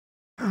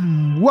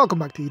Welcome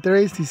back to Aether.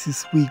 This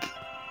is week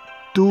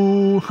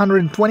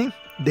 220,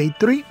 day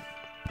 3.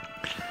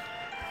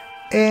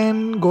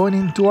 And going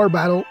into our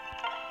battle.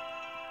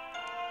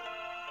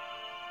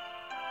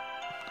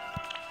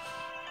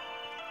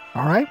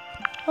 Alright.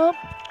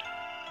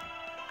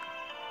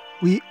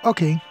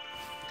 Okay.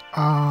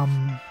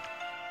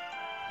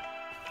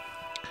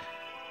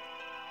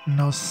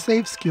 No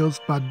save skills,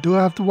 but do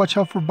have to watch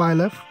out for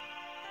Byleth.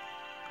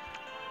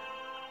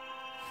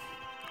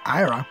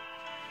 Ira.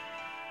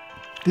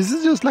 This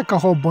is just like a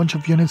whole bunch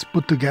of units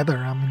put together.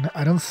 I mean,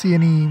 I don't see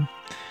any...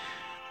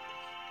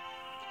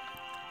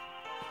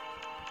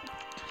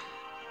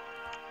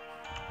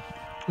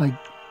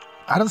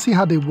 I don't see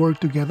how they work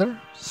together.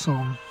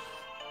 So,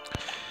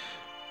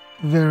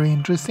 very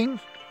interesting.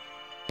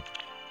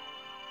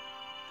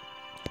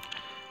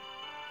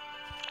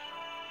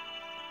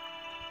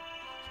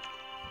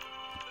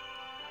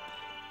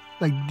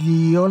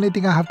 The only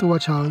thing I have to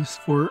watch out is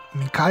for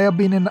Micaiah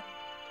being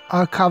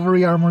a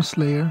cavalry armor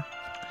slayer.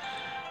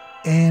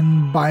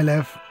 And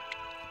Byleth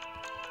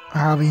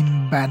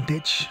having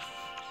Vantage.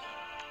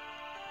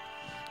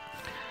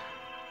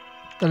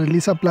 The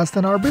Elisa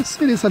Plasten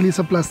Arbis. It is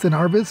Elisa Plasten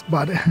Arbis,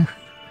 but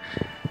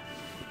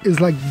it's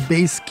like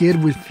base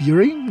kid with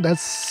Fury.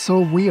 That's so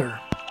weird.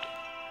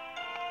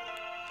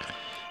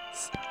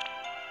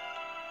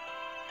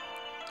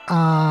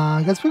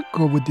 I guess we'll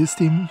go with this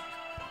team.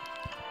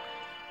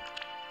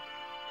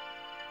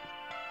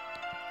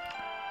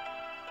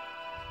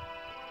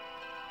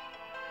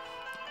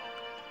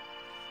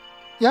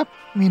 Yep,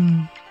 I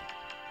mean,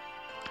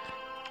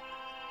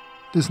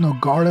 there's no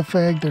guard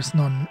effect, there's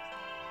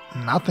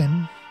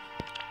nothing.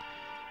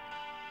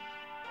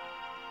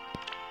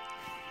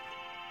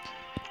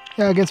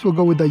 Yeah, I guess we'll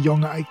go with the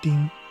young Ike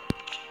team.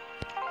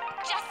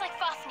 Just like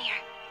Fafnir.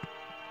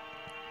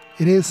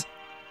 It is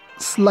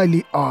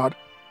slightly odd,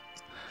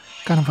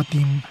 kind of a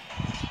team.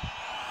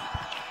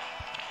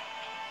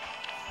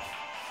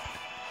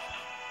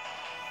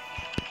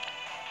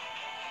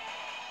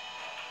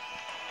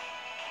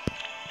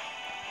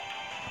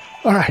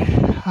 Alright,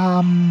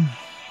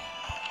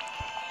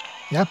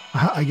 yeah,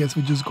 I guess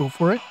we just go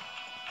for it.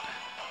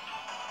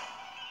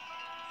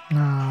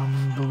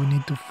 Do we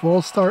need to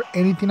full start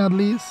anything at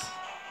least?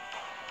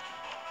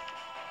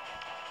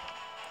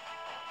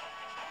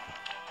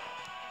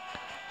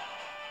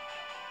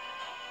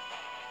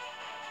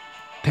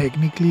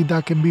 Technically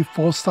that can be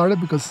full started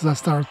because it's a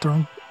start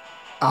turn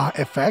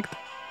effect.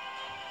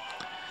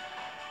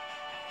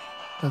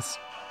 That's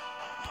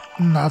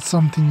not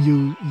something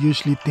you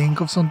usually think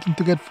of something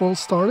to get full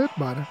started,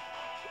 but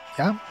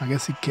yeah, I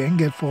guess it can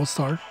get full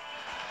start.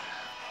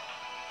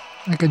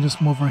 I can just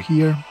move over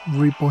here,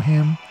 repo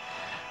him,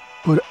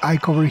 put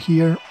Ike over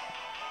here,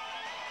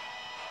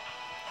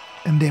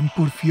 and then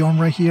put Fionn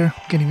right here.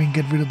 Can even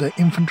get rid of the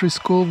infantry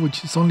school,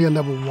 which is only a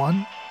level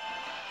 1.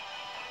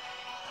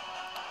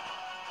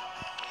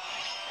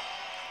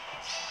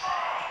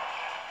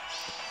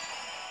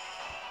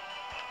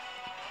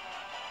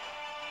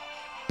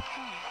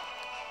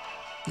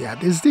 Yeah,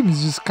 this team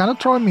is just kind of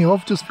throwing me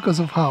off just because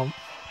of how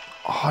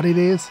hot it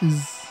is. Speak.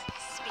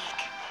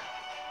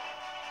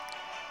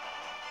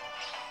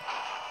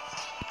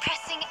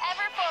 Pressing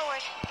ever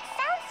forward.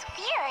 Sounds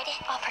weird.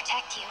 I'll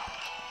protect you.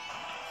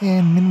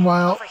 And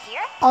meanwhile, Over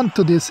here?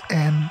 onto this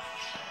end.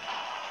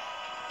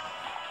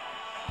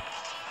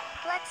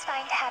 Let's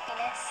find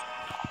happiness.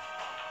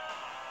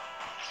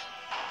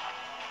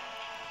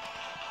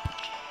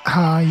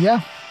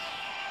 Yeah.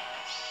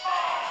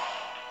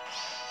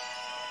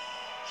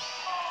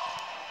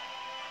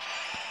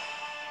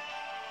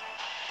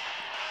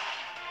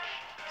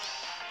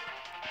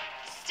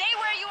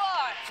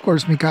 Of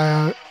course,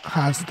 Micaiah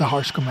has the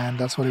harsh command,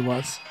 that's what it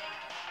was.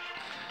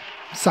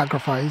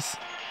 Sacrifice,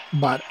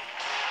 but...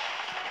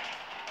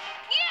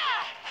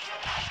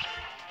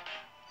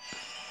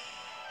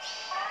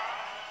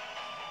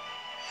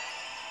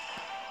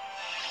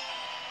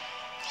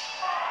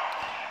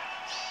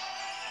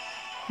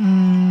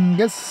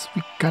 Guess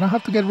we kind of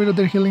have to get rid of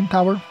their healing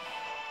tower.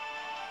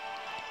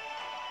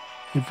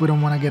 If we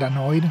don't want to get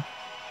annoyed.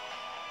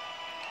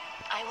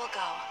 I will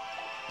go.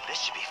 This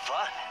should be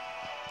fun.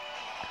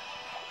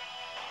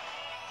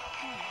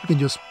 We can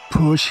just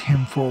push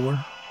him forward.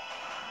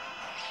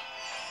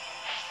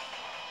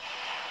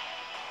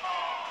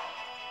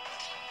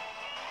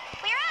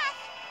 We're off.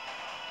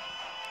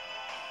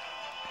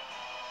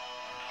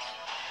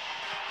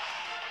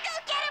 Go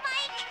get him,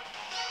 Ike.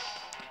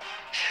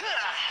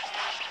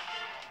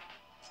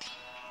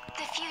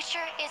 The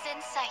future is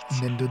in sight.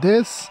 And then do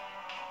this.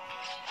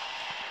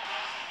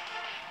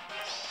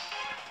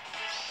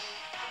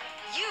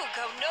 You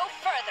go no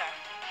further.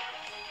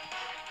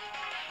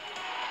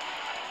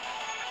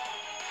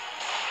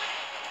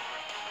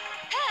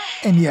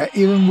 And yeah,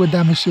 even with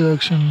damage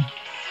reduction,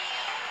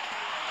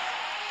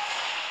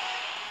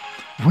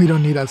 we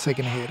don't need a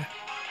second hit.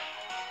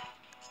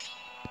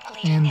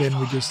 And then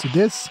we just do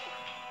this.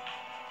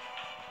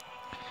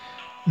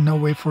 No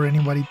way for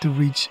anybody to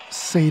reach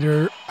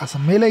Aether as a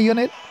melee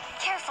unit.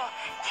 Careful,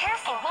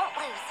 careful. I won't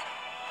lose.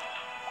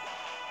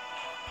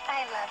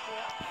 I love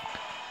you.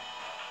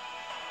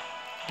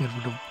 Get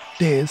rid of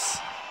this.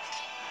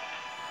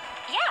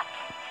 Yeah.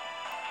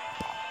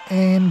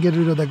 And get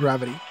rid of the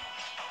gravity.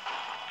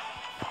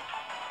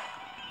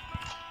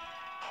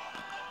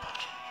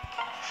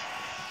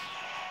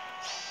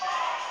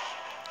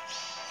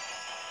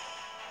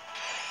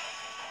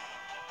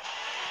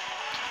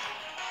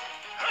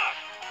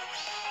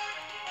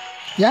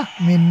 Yeah,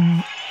 I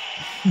mean,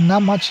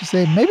 not much to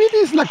say. Maybe it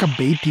is like a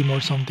bait team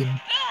or something.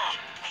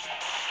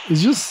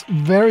 It's just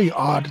very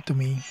odd to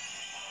me.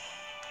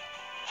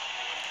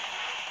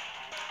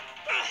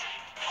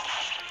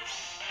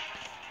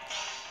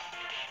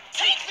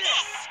 Take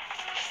this.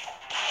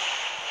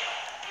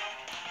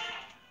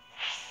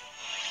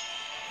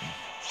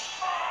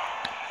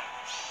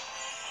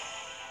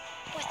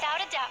 Without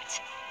a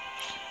doubt.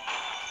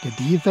 Get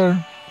the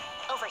Aether.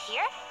 Over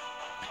here?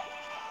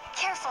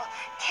 Careful,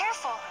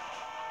 careful.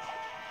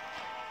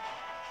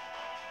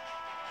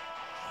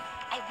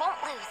 I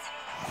won't lose.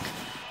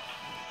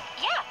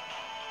 Yeah.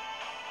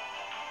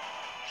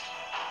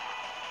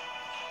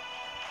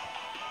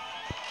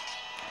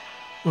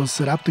 We'll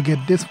set up to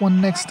get this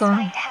one next turn.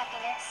 Find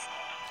happiness.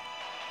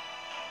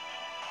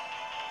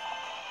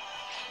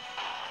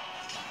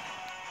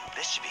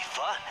 This should be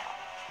fun.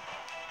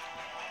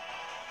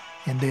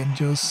 And then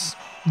just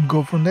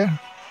go from there.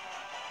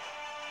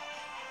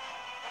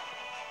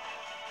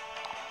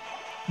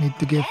 Need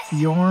to get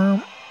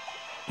Fjorm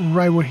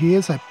right where he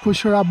is. I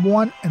push her up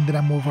one and then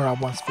I move her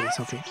up one space.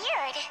 Sounds Okay.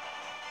 weird.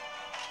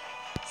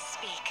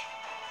 Speak.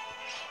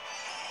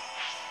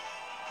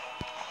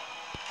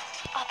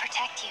 I'll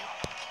protect you.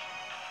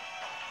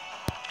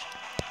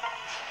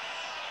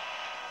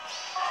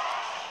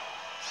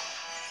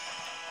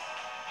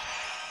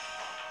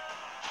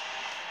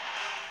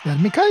 Yeah,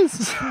 Micaiah,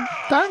 it's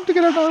time to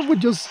get her done with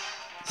just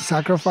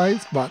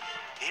sacrifice, but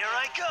Here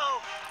I go.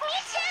 Me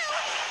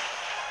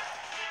too.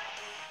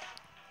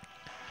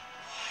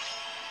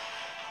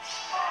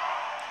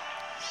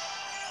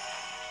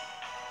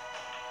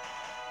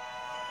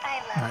 I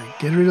love alright,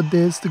 get rid of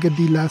this to get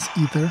the last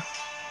Aether. you.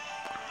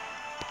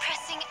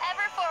 Pressing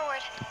ever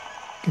forward.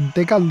 Can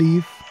take a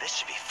leaf, This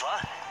should be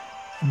fun.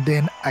 and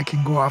then I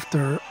can go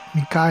after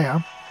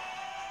Micaiah.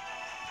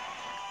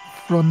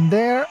 From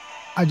there,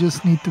 I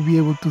just need to be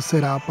able to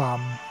set up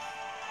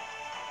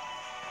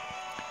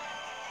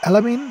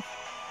Element.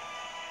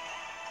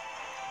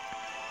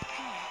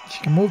 She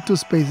can move 2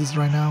 spaces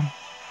right now.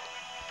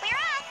 We're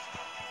off.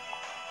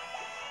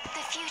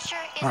 The future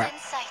is Alright. in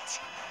sight.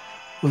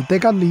 We'll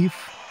take a leaf.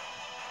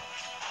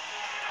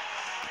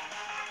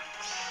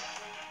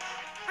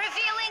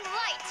 Revealing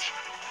light.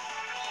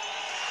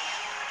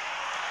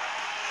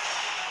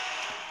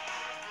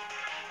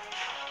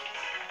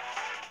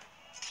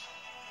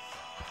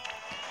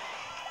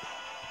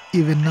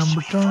 Even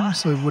number turn,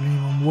 so it wouldn't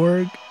even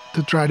work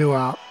to try to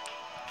I'm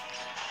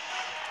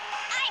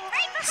right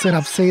behind set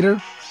up Satyr.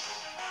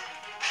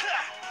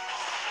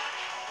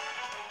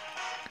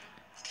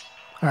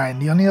 Alright,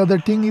 the only other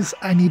thing is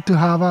I need to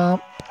have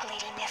a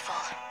Lady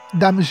Niffle.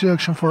 damage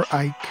reduction for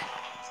Ike.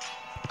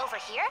 Over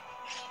here?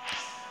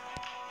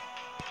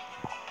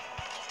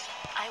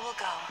 I will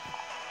go.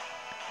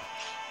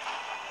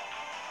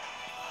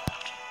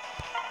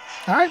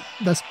 Alright,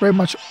 that's pretty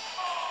much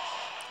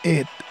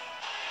it.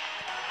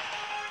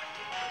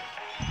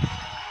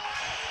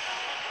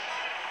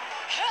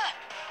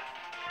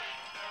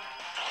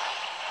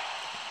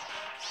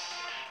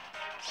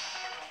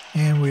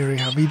 And we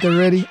already have Aether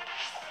ready.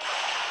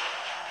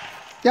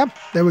 Yep,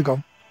 there we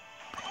go.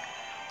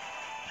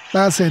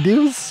 That's it. It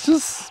was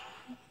just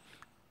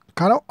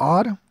kind of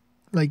odd.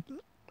 Like,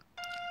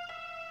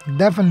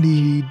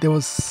 definitely there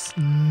was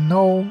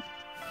no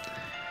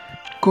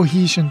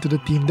cohesion to the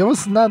team. There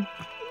was not,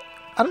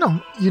 I don't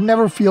know, you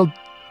never feel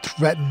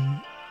threatened.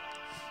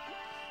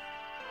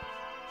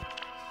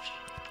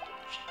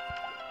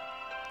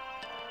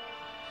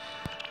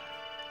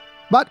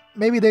 But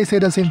maybe they say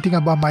the same thing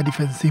about my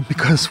defense team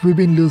because we've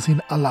been losing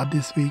a lot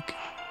this week.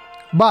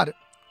 But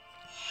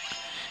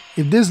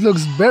if this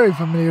looks very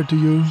familiar to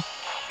you,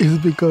 it's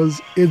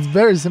because it's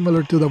very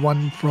similar to the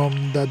one from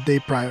the day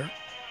prior.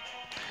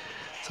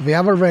 So we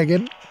have a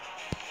Regan,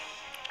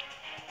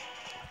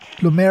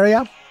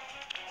 Plumeria,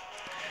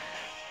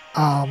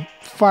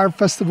 Fire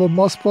Festival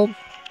Mospel,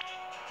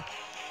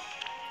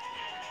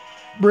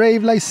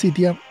 Brave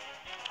Lycitia,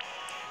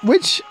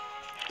 which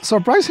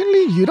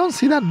surprisingly you don't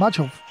see that much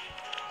of,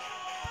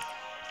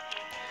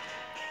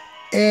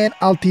 and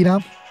Altina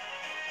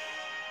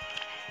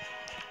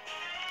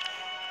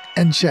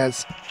and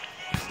Chess.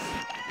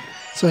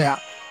 So yeah,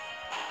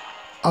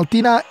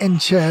 Altina and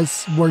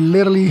Chess were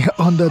literally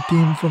on the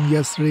team from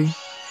yesterday.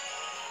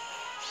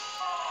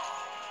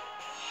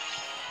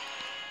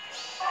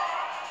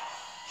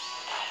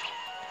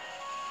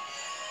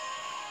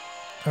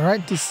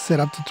 Alright, to set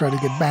up to try to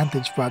get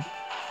Vantage, but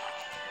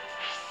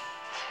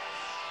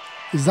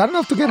is that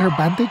enough to get her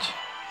Vantage?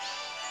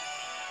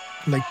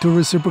 Like 2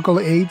 reciprocal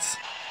aids?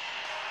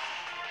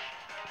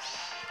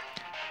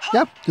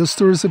 Yep, just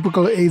 2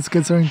 reciprocal aids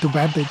gets her into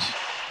Vantage.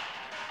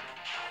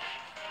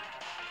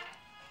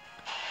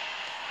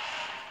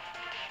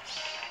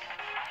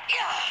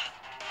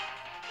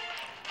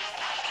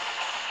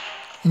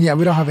 And yeah,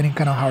 we don't have any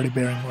kind of hardy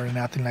bearing or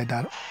nothing like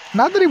that.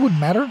 Not that it would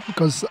matter,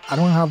 because I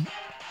don't have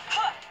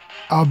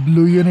a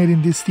blue unit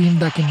in this team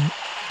that can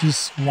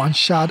just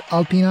one-shot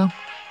Altina.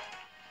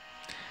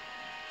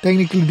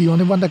 Technically, the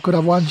only one that could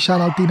have one-shot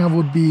Altina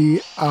would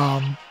be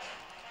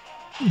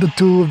the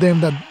two of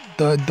them that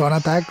don't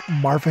attack,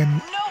 Marv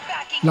and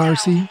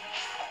Larcy.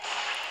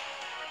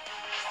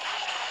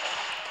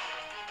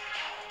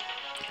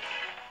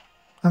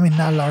 I mean,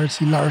 not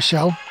Larcy,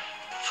 Larshell.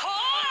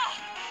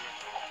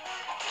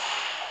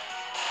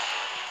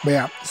 But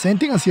yeah, same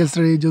thing as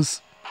yesterday,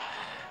 just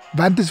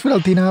Vantage for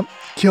Altina,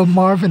 kill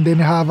Marv, and then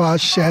have a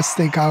Chess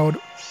take out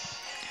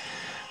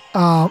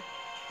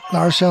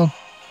Larshell.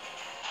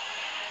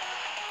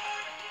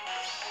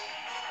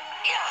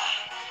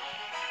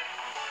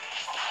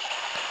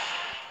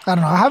 I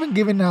don't know, I haven't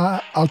given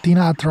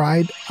Altina a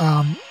try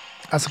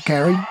as a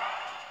carry.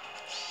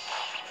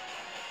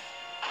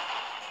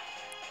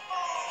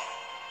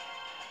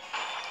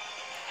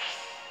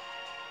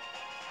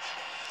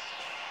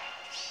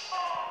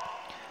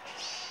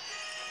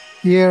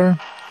 Here,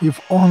 if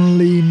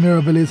only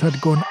Mirabilis had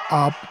gone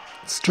up,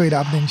 straight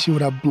up, then she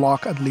would have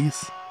blocked at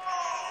least.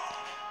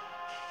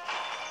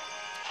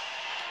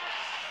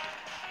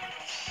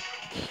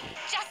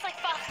 Just like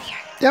Fafnir.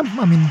 Yep,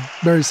 I mean,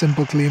 very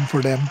simple clean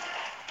for them.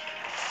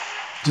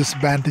 Just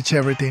Vantage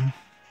everything.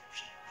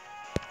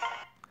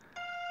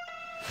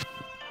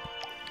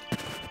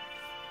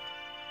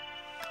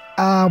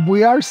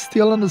 We are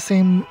still on the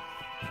same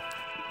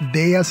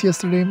day as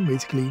yesterday.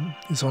 Basically,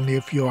 it's only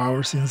a few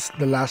hours since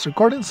the last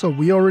recording, so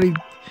we already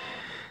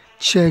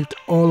checked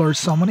all our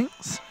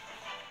summonings.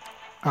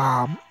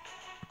 I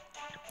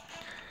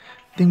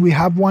think we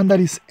have one that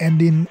is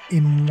ending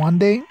in 1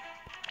 day,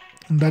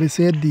 and that is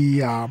it.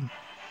 Yeah,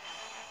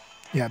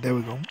 there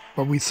we go.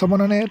 But we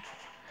summon on it.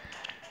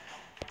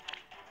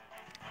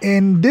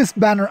 And this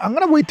banner, I'm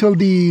gonna wait till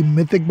the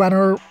mythic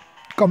banner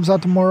comes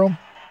out tomorrow,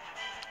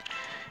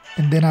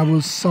 and then I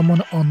will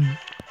summon on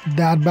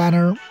that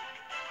banner,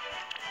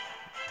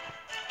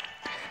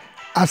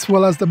 as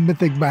well as the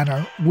mythic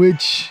banner,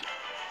 which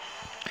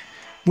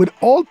with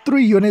all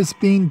three units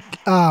being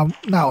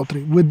not all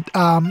three, with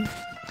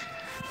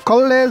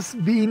colorless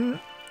being,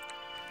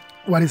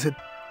 what is it,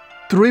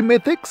 3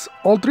 mythics,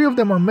 all 3 of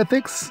them are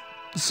mythics,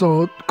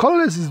 so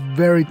colorless is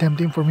very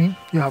tempting for me.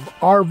 You have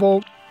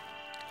Arvold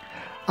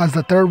as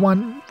the third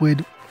one,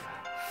 with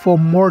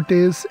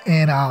Fomortis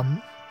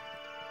and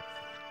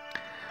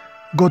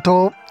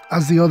Goto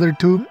as the other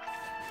 2.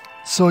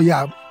 So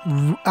yeah,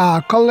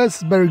 colorless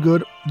is very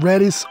good.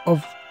 Red is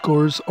of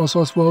course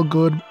also as well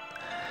good,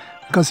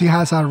 because he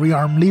has a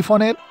rearm leaf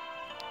on it.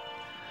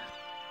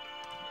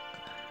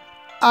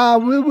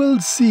 We will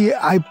see.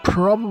 I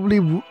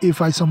probably,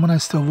 if I summon, I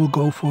still will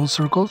go full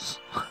circles.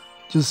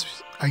 Just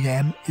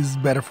again, it's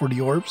better for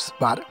the orbs,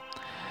 but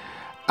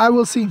I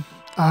will see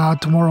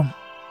tomorrow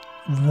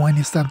when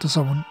it's time to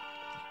summon.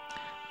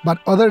 But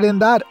other than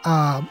that,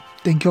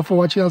 thank you for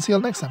watching. I'll see you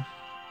next time.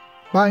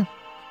 Bye.